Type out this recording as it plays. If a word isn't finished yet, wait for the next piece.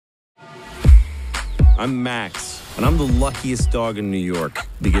I'm Max, and I'm the luckiest dog in New York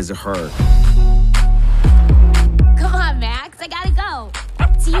because of her. Come on, Max, I gotta go.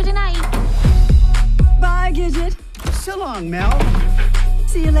 See you tonight. Bye, Gidget. So long, Mel.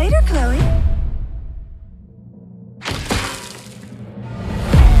 See you later, Chloe.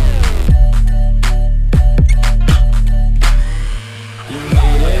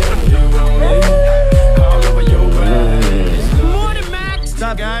 Morning, Max! What's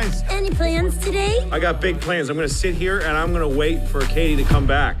up, guys? Any plans today? I got big plans. I'm gonna sit here and I'm gonna wait for Katie to come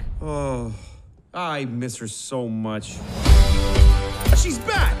back. Oh, I miss her so much. She's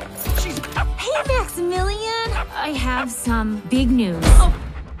back! Hey, Maximilian. I have some big news. Oh,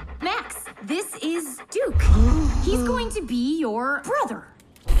 Max, this is Duke. He's going to be your brother.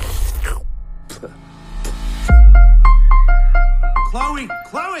 Chloe,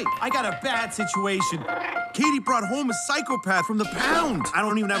 I got a bad situation. Katie brought home a psychopath from the pound. I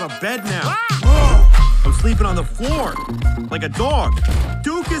don't even have a bed now. Whoa. I'm sleeping on the floor, like a dog.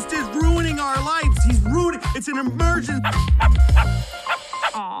 Duke is just ruining our lives. He's ruining, it's an emergency.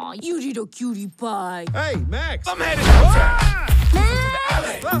 Aw, you little cutie pie. Hey, Max! I'm headed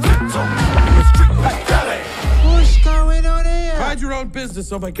What's going on here? Mind your own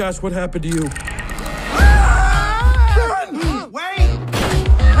business. Oh my gosh, what happened to you? Wait!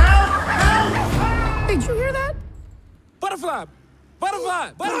 Did you hear that? Butterfly!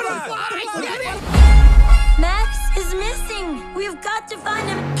 Max is missing. We've got to find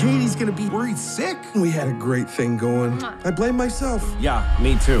him. Katie's gonna be worried sick. We had a great thing going. I blame myself. Yeah,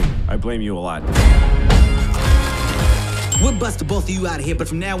 me too. I blame you a lot. We'll bust the both of you out of here, but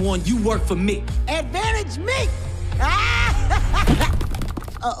from now on, you work for me. Advantage me!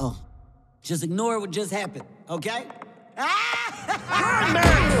 Uh-oh. Just ignore what just happened, okay?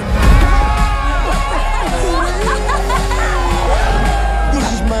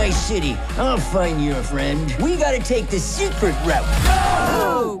 This is my city. I'll find you a friend. We gotta take the secret route.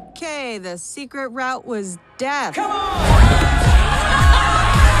 Okay, the secret route was death.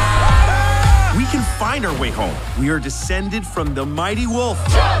 We can find our way home. We are descended from the mighty wolf.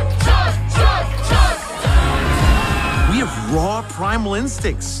 We have raw primal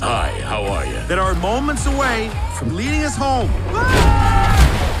instincts. Hi, how are you? That are moments away from leading us home.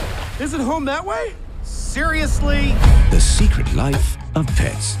 Is it home that way? Seriously? The secret life of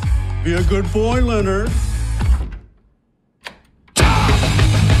pets. Be a good boy, Leonard.